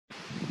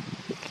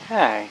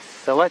Okay,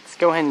 so let's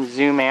go ahead and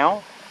zoom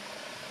out.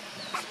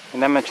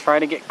 And I'm going to try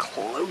to get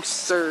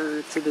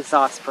closer to this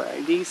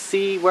osprey. Do you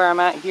see where I'm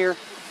at here?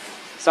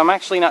 So I'm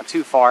actually not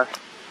too far.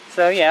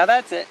 So yeah,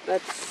 that's it.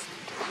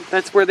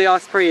 That's where the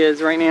osprey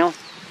is right now.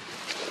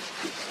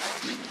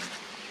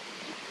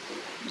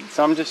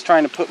 So I'm just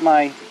trying to put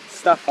my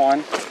stuff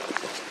on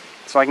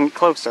so I can get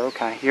closer.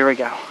 Okay, here we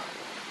go.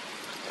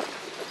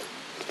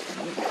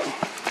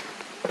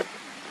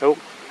 Oh,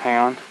 hang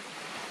on.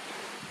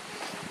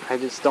 I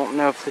just don't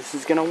know if this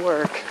is gonna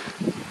work.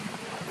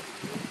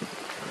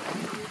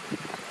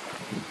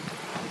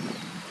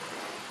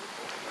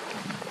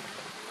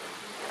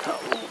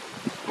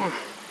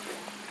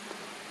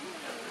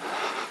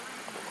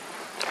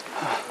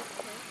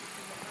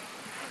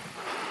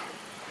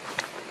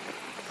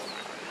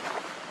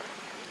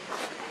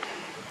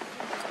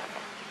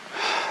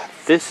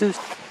 This is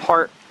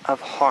part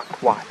of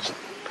hawk watching.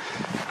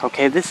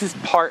 Okay, this is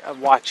part of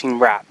watching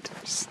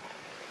raptors.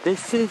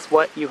 This is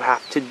what you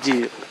have to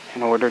do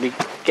in order to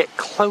get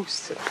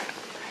closer.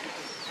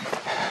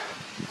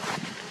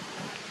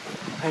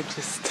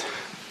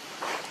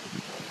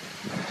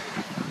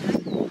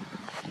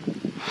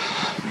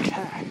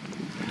 Okay.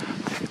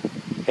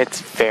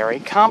 It's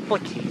very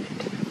complicated.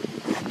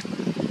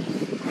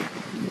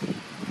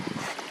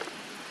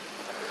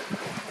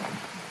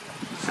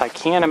 So I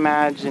can't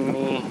imagine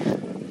me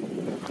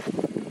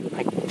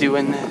like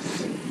doing this.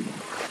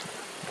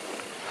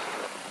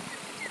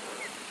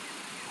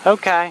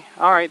 Okay,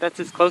 alright, that's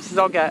as close as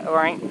I'll get,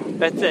 alright?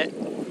 That's it.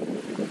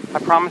 I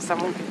promise I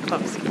won't get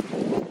close.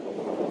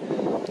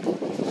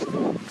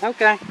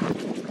 Okay.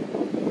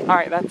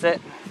 Alright, that's it.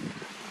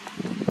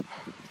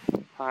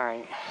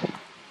 Alright.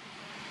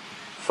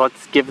 So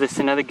let's give this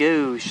another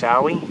go,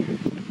 shall we?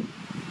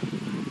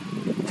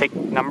 Take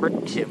number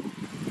 2.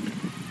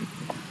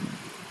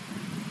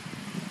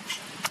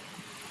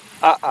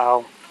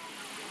 Uh-oh.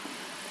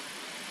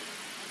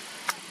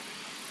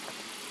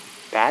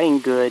 That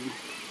ain't good.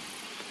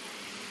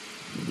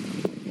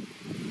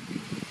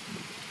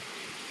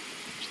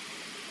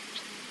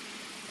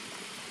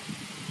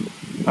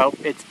 Oh,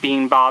 it's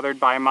being bothered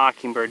by a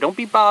mockingbird. Don't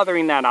be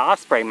bothering that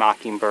osprey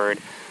mockingbird,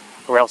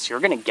 or else you're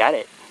gonna get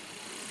it.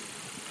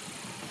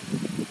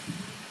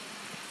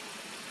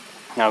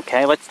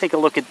 Okay, let's take a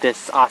look at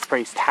this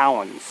osprey's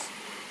talons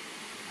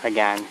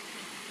again.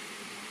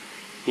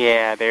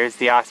 Yeah, there's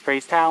the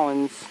osprey's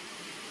talons.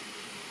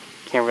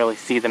 Can't really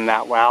see them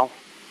that well.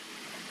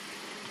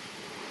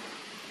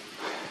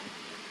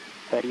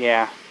 But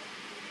yeah.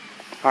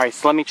 Alright,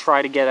 so let me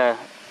try to get a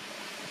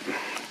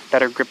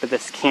better grip of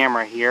this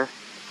camera here.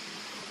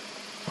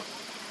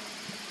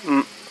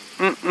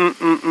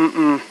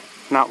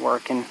 Not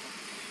working.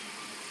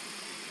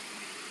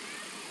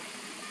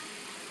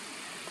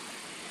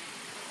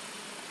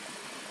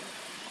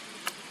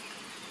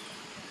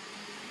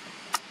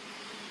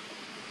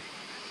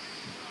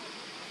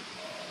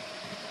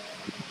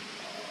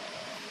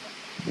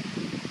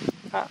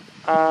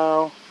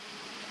 Uh-oh.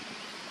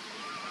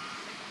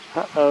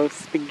 Uh-oh,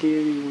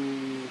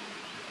 spaghetti.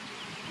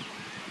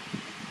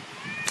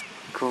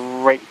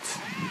 Great.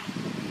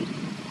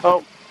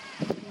 Oh.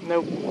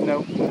 Nope,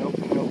 nope, nope,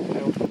 nope,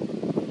 nope.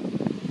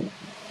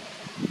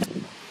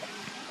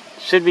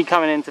 Should be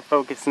coming into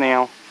focus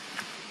now.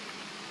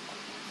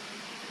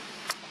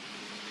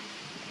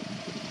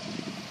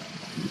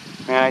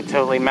 Man, I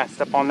totally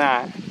messed up on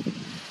that.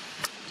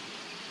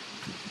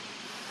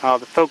 Oh,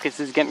 the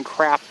focus is getting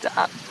crapped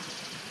up.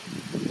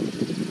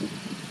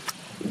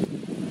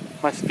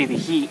 Must be the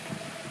heat.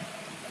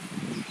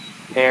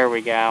 There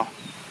we go.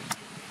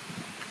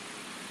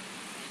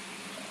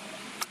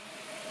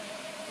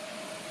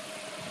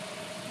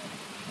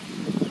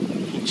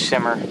 Heat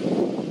shimmer.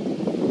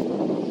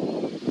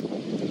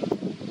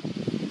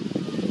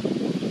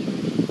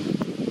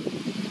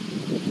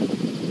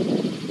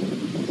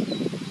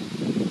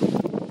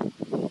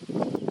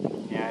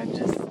 Yeah, I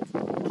just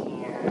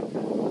can't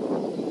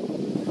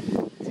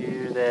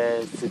do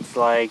this. It's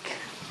like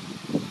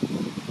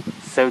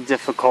so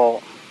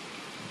difficult.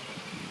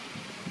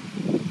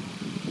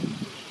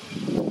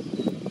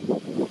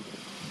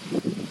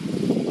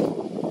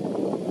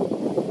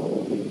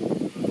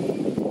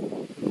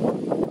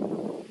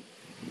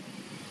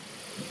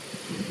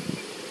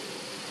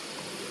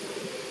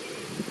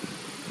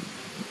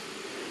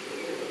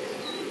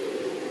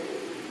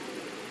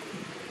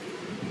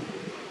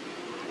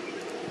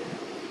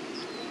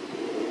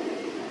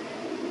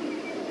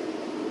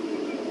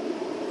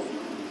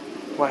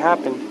 What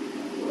happened?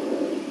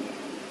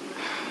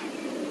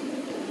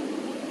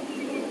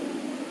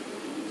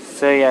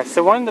 So yeah,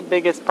 so one of the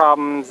biggest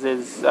problems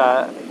is,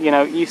 you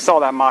know, you saw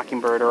that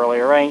mockingbird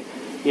earlier, right?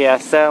 Yeah,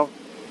 so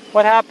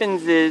what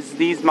happens is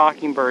these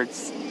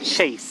mockingbirds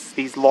chase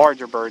these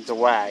larger birds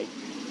away,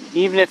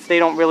 even if they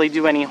don't really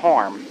do any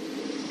harm.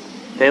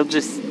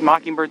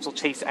 Mockingbirds will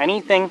chase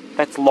anything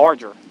that's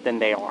larger than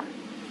they are.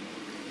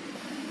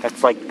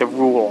 That's like the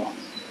rule.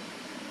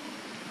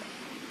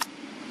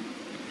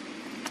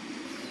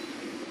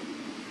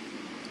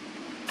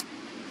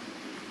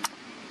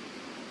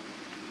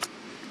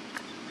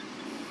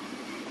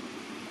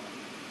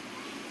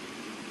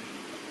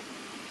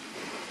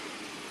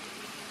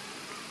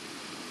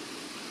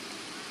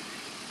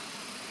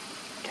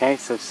 Okay,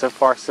 so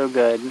far so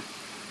good.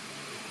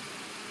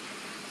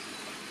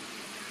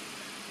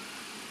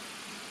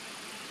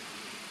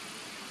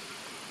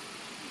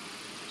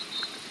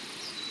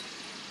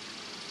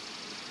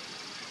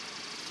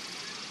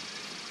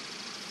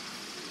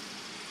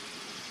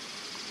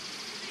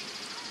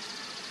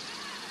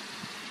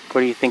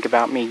 What do you think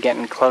about me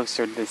getting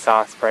closer to this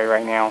osprey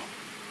right now?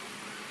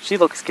 She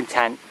looks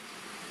content.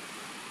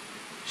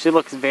 She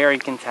looks very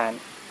content.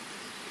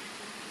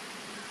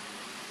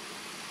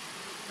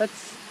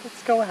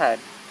 Let's go ahead.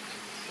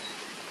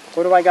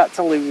 What do I got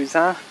to lose,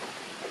 huh?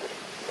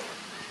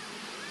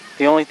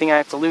 The only thing I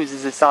have to lose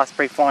is this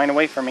osprey flying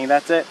away from me.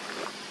 That's it.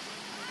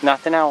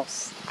 Nothing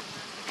else.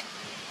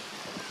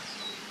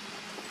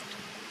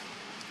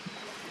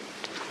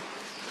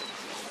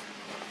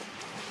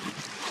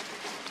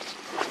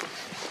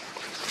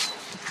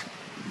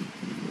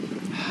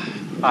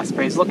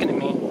 Osprey's looking at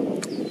me.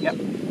 Yep.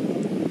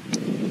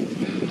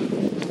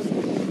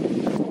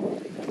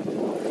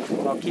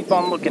 Well, keep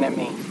on looking at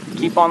me.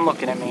 Keep on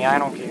looking at me. I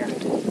don't care.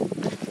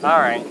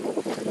 Alright.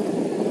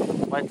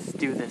 Let's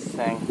do this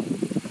thing.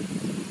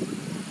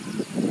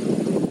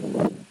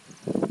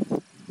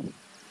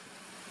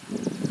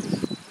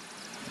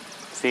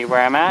 See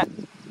where I'm at?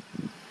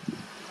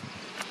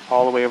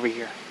 All the way over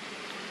here.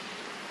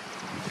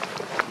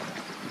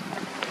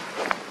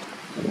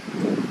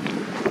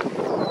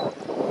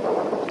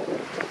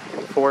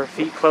 Four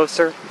feet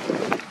closer,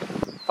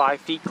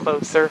 5 feet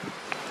closer,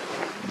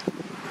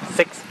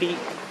 6 feet,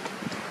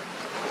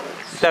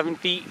 7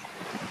 feet,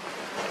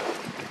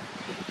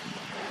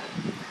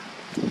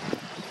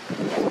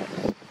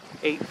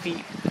 8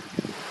 feet,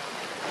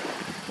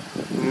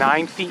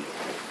 9 feet.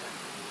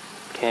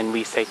 Can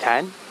we say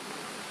 10?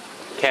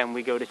 Can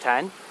we go to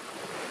 10?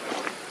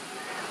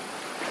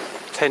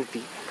 10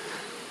 feet.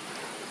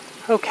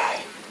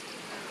 Okay.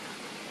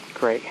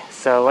 Great.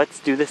 So let's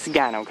do this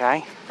again,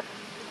 okay?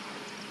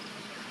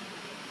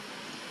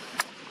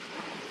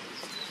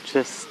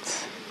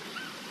 Just,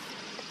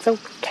 it's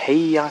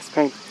okay,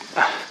 Osprey.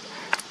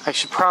 I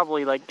should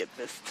probably like get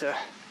this to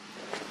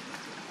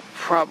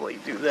probably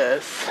do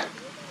this.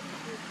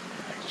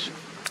 I should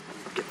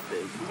get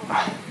this.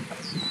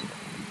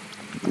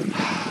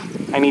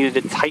 I needed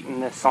to tighten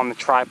this on the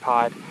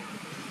tripod.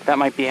 That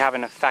might be having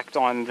an effect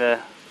on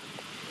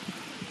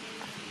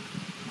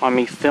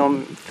me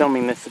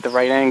filming this at the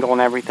right angle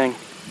and everything.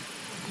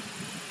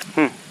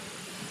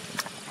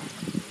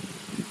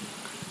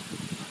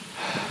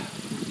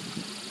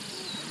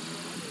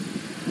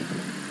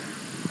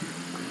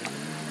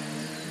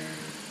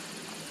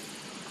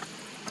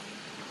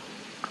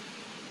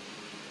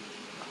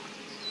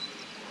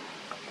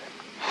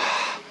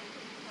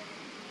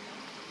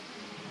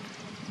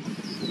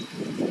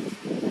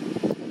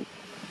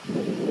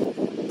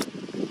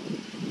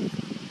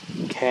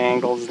 Okay,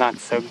 angle's not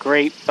so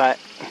great, but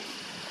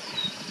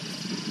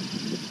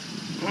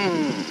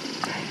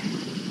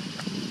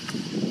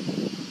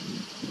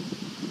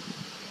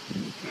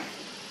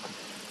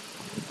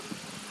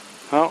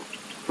oh,